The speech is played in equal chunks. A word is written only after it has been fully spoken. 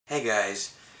Hey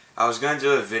guys, I was going to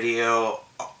do a video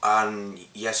on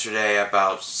yesterday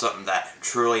about something that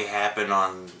truly happened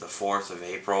on the 4th of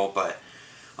April, but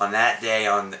on that day,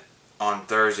 on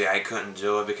Thursday, I couldn't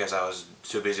do it because I was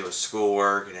too busy with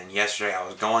schoolwork, and then yesterday I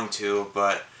was going to,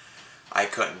 but I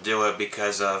couldn't do it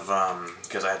because I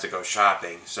had to go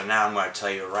shopping. So now I'm going to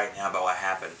tell you right now about what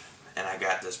happened, and I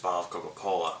got this bottle of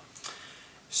Coca-Cola.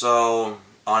 So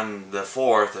on the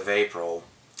 4th of April,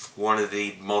 one of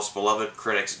the most beloved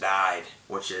critics died,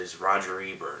 which is Roger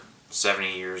Ebert,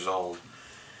 70 years old,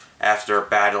 after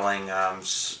battling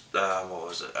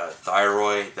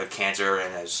thyroid, the cancer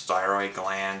in his thyroid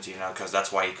gland, because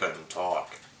that's why he couldn't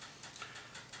talk.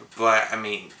 But I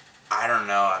mean, I don't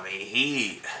know. I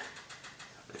mean,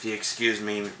 if you excuse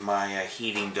me, my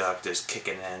heating duct is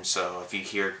kicking in, so if you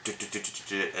hear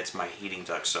it's my heating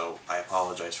duct, so I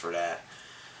apologize for that.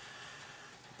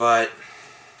 But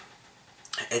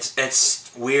it's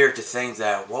weird to think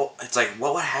that, well, it's like,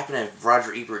 what would happen if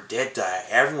Roger Ebert did die?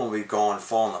 Everyone would be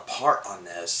falling apart on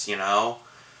this,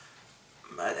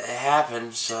 But it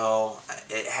happened, so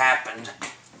it happened.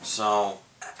 So,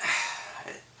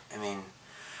 I mean,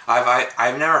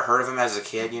 I've never heard of him as a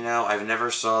kid, I've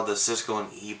never saw the Siskel and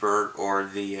Ebert or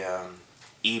the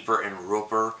Ebert and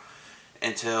Roper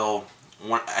until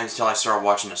I started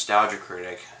watching Nostalgia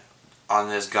Critic. On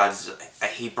this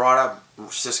he brought up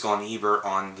Siskel and Ebert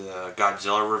on the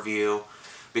Godzilla review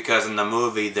because in the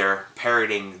movie they're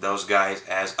parodying those guys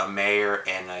as a mayor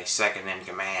and a second in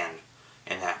command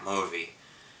in that movie.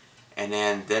 And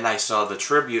then I saw the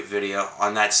tribute video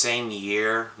on that same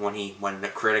year when the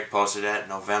critic posted it,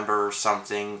 November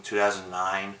something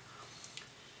 2009.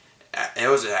 I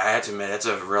had to admit, it's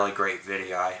a really great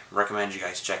video. I recommend you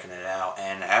guys checking it out.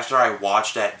 And after I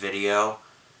watched that video,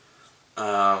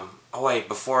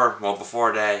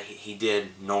 before that, he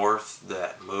did North,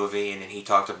 that movie, and then he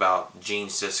talked about Gene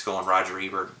Siskel and Roger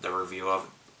Ebert, the review of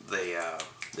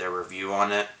their review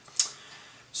on it.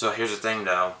 So here's the thing,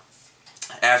 though.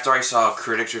 After I saw a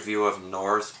critic's review of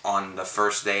North on the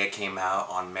first day it came out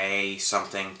on May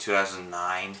something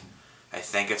 2009, I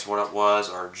think it's what it was,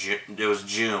 or it was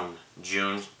June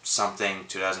something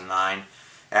 2009.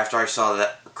 After I saw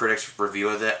that critic's review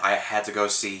of it, I had to go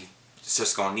see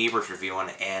Siskel and Ebert's review on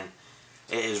it, and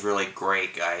it is really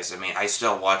great, guys. I mean, I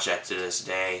still watch that to this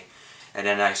day. And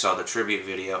then I saw the tribute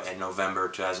video in November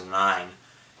 2009,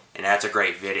 and that's a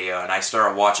great video. And I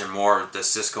started watching more of the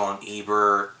Siskel and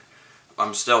Ebert.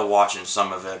 I'm still watching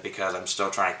some of it because I'm still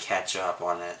trying to catch up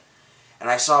on it. And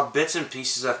I saw bits and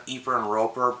pieces of Ebert and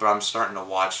Roper, but I'm starting to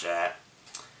watch that.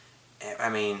 I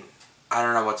mean, I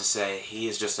don't know what to say. He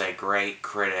is just a great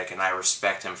critic, and I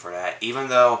respect him for that. Even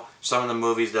though some of the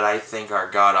movies that I think are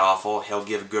god-awful, he'll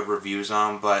give good reviews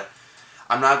on, but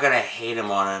I'm not going to hate him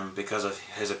on him because of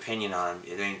his opinion on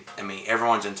him. I mean,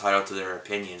 everyone's entitled to their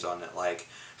opinions on it. Like,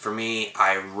 for me,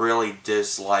 I really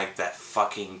dislike that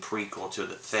fucking prequel to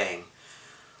The Thing.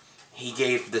 He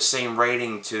gave the same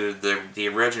rating to the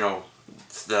original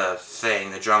The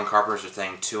Thing, the John Carpenter's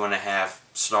Thing, 2.5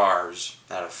 stars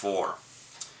out of 4.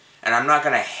 And I'm not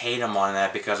going to hate him on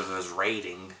that because of his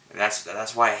rating.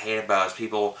 That's why I hate about it.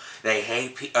 People, they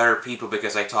hate other people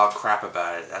because they talk crap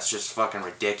about it. That's just fucking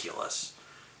ridiculous.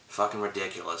 Fucking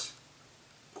ridiculous.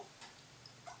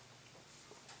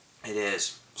 It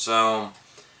is. So,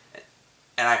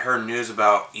 and I heard news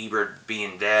about Ebert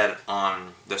being dead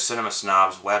on the Cinema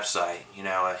Snob's website.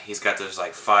 He's got this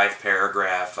like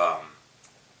 5-paragraph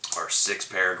or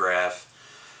 6-paragraph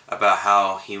about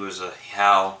how he was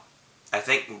I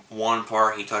think one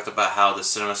part he talked about how the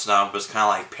Cinema Snob was kind of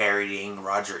like parodying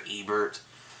Roger Ebert.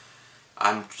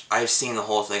 I've seen the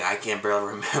whole thing. I can't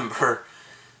barely remember.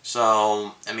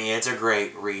 So, I mean, it's a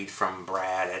great read from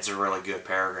Brad. It's a really good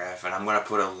paragraph. And I'm going to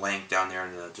put a link down there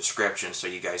in the description so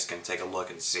you guys can take a look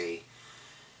and see.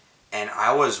 And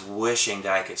I was wishing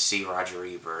that I could see Roger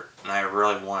Ebert. And I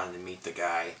really wanted to meet the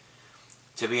guy.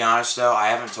 To be honest, though, I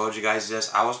haven't told you guys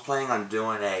this. I was planning on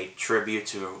doing a tribute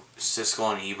to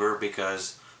Siskel and Ebert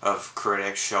because of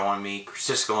critics showing me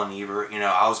Siskel and Ebert.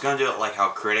 I was going to do it like how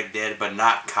Critic did, but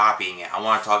not copying it. I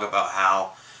want to talk about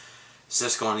how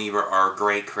Siskel and Ebert are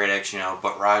great critics,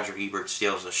 but Roger Ebert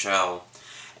steals the show.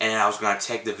 And I was going to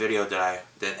take the video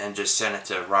and just send it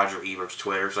to Roger Ebert's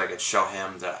Twitter so I could show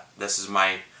him that this is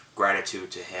my gratitude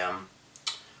to him.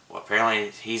 Well,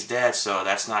 apparently he's dead, so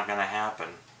that's not going to happen.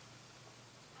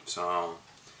 So,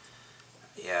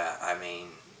 yeah, I mean,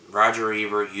 Roger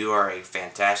Ebert, you are a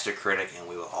fantastic critic, and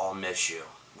we will all miss you.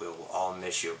 We will all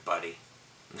miss you, buddy.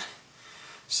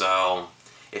 So,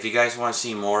 If you guys want to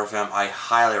see more of him, I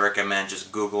highly recommend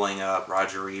just Googling up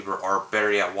Roger Ebert, or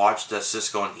better yet, watch the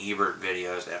Siskel and Ebert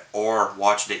videos, or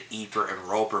watch the Ebert and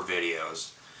Roper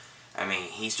videos. I mean,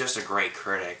 he's just a great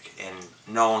critic, and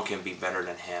no one can be better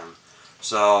than him.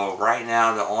 So right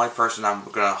now, the only person I'm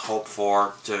going to hope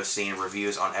for to see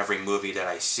reviews on every movie that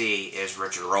I see is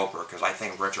Richard Roper, because I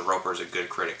think Richard Roper is a good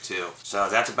critic too. So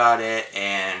that's about it,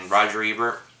 and Roger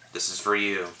Ebert, this is for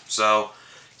you. So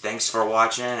thanks for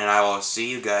watching, and I will see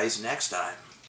you guys next time.